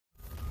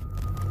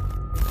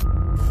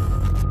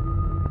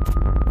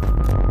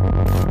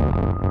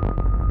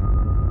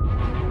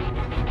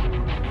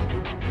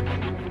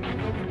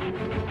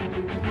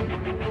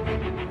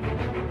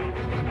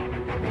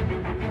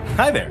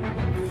Hi there.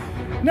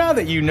 Now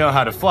that you know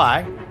how to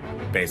fly,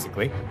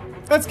 basically,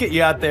 let's get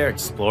you out there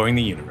exploring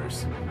the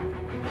universe.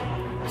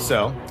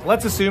 So,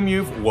 let's assume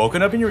you've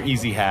woken up in your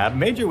Easy Hab,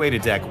 made your way to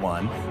Deck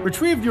 1,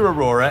 retrieved your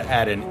Aurora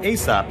at an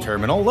ASOP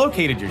terminal,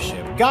 located your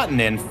ship, gotten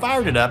in,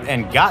 fired it up,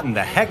 and gotten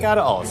the heck out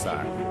of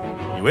All-Star.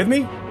 You with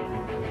me?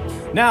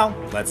 Now,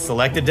 let's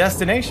select a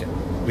destination.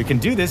 We can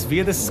do this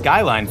via the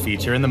Skyline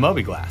feature in the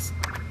Mobiglass.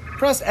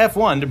 Press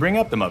F1 to bring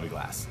up the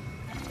Mobiglass.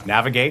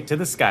 Navigate to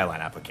the Skyline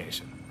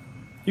application.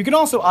 You can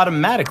also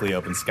automatically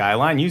open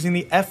Skyline using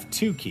the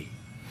F2 key.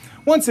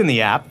 Once in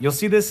the app, you'll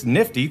see this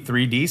nifty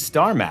 3D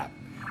star map.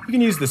 You can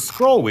use the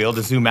scroll wheel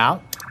to zoom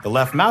out, the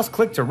left mouse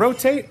click to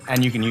rotate,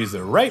 and you can use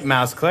the right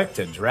mouse click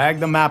to drag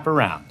the map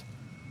around.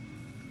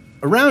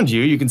 Around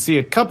you, you can see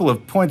a couple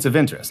of points of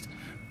interest.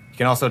 You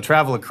can also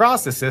travel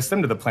across the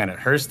system to the planet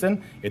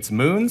Hurston, its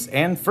moons,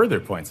 and further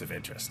points of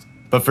interest.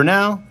 But for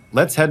now,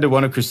 let's head to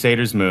one of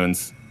Crusader's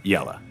moons,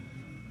 Yela.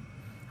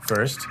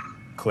 First,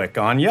 click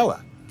on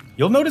Yela.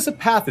 You'll notice a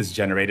path is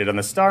generated on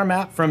the star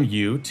map from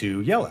you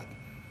to Yela.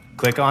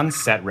 Click on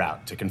Set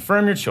Route to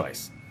confirm your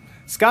choice.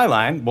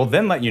 Skyline will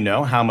then let you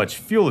know how much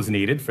fuel is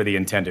needed for the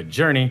intended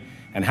journey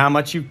and how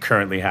much you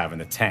currently have in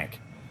the tank.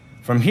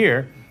 From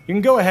here, you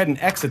can go ahead and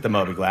exit the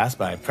Mobiglass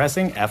by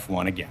pressing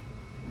F1 again.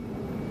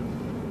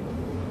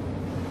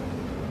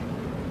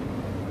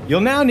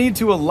 You'll now need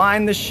to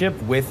align the ship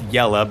with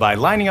Yela by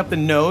lining up the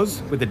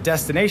nose with the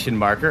destination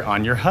marker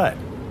on your HUD.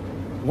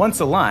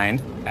 Once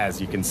aligned, as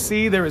you can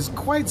see, there is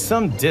quite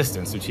some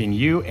distance between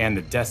you and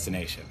the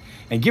destination.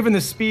 And given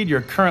the speed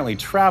you're currently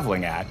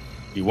traveling at,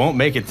 you won't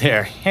make it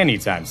there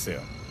anytime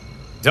soon.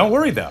 Don't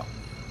worry though.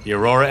 The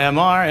Aurora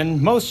MR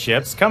and most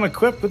ships come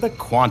equipped with a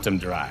quantum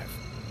drive.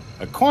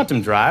 A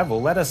quantum drive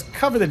will let us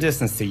cover the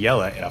distance to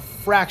Yela in a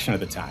fraction of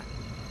the time.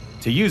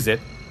 To use it,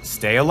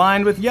 stay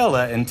aligned with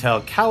Yela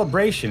until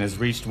calibration has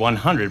reached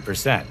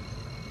 100%.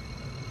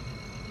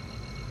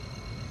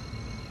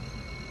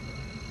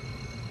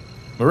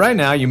 But right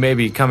now, you may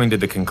be coming to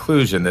the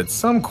conclusion that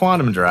some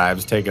quantum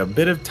drives take a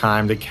bit of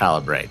time to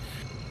calibrate.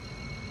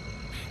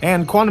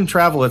 And quantum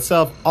travel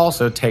itself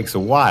also takes a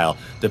while,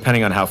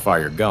 depending on how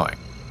far you're going.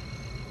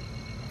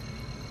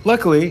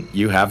 Luckily,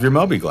 you have your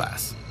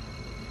Mobiglass.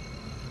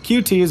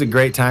 QT is a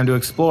great time to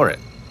explore it.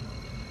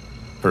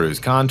 Peruse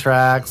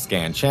contracts,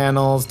 scan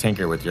channels,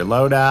 tinker with your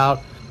loadout,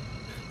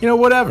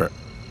 whatever.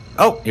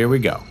 Oh, here we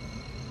go.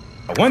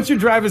 Once your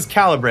drive is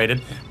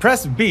calibrated,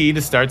 press B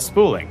to start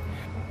spooling.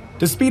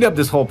 To speed up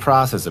this whole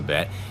process a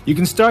bit, you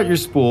can start your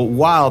spool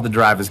while the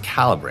drive is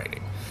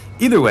calibrating.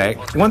 Either way,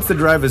 once the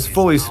drive is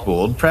fully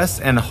spooled,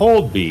 press and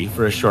hold B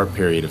for a short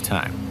period of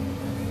time.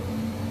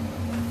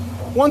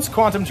 Once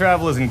quantum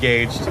travel is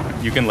engaged,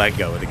 you can let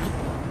go of the key.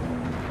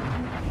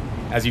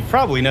 As you've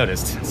probably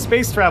noticed,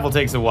 space travel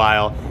takes a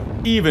while,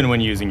 even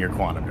when using your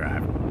quantum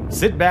drive.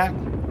 Sit back,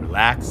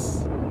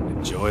 relax,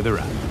 enjoy the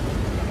ride.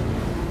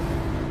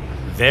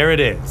 There it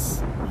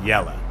is,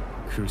 Yela,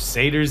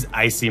 Crusader's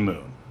icy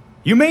moon.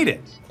 You made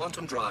it!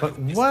 But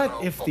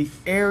what if the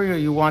area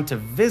you want to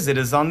visit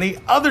is on the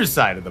other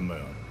side of the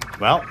moon?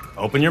 Well,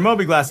 open your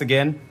Mobiglass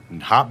again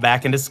and hop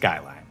back into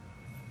Skyline.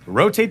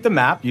 Rotate the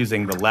map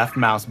using the left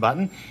mouse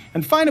button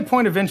and find a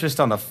point of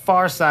interest on the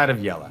far side of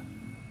Yela.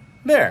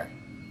 There,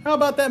 how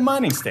about that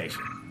mining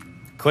station?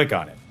 Click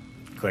on it.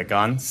 Click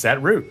on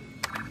Set Route.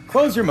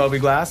 Close your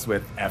Mobiglass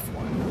with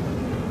F1.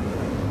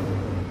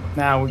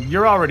 Now,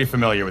 you're already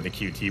familiar with the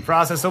QT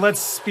process, so let's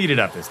speed it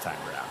up this time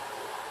around.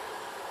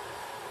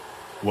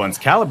 Once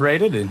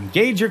calibrated,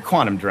 engage your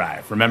quantum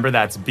drive. Remember,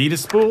 that's B to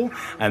spool,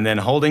 and then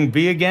holding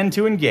B again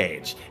to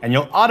engage, and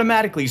you'll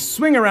automatically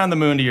swing around the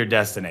moon to your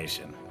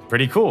destination.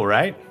 Pretty cool,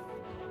 right?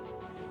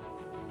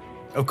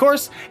 Of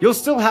course, you'll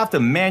still have to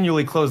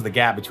manually close the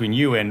gap between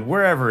you and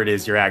wherever it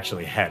is you're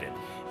actually headed.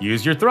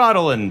 Use your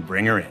throttle and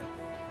bring her in.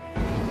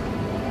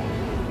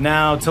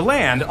 Now, to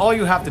land, all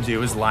you have to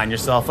do is line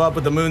yourself up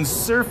with the moon's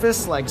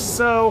surface like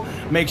so,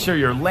 make sure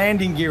your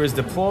landing gear is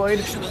deployed,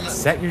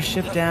 set your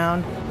ship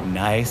down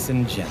nice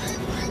and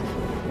gentle.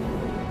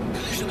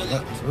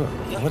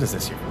 What is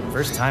this, your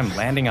first time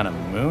landing on a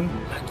moon?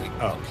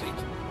 Oh,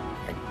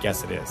 I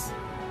guess it is.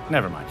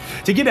 Never mind.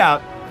 To get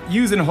out,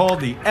 use and hold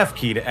the F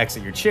key to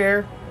exit your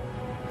chair.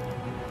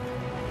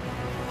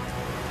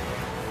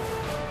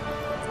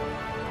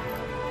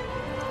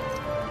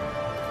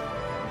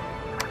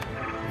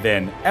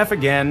 Then F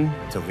again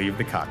to leave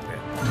the cockpit.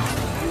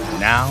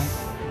 Now,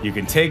 you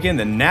can take in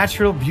the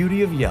natural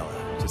beauty of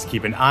Yela. Just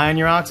keep an eye on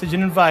your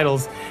oxygen and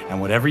vitals,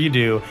 and whatever you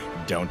do,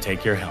 don't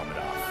take your helmet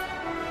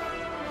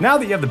off. Now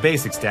that you have the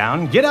basics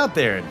down, get out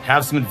there and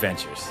have some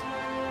adventures.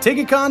 Take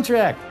a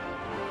contract.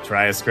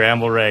 Try a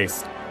scramble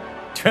race.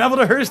 Travel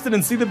to Hurston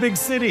and see the big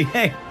city.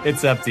 Hey,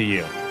 it's up to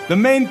you. The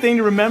main thing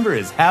to remember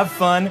is have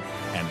fun,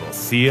 and we'll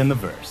see you in the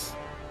verse.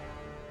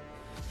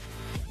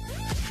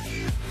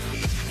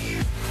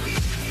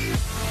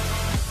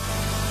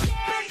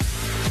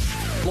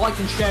 Like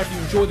and share if you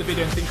enjoy the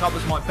video and think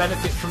others might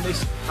benefit from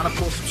this, and of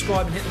course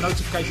subscribe and hit the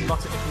notification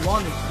button if you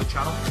are new to the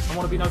channel and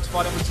want to be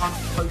notified every time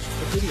I post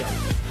a video.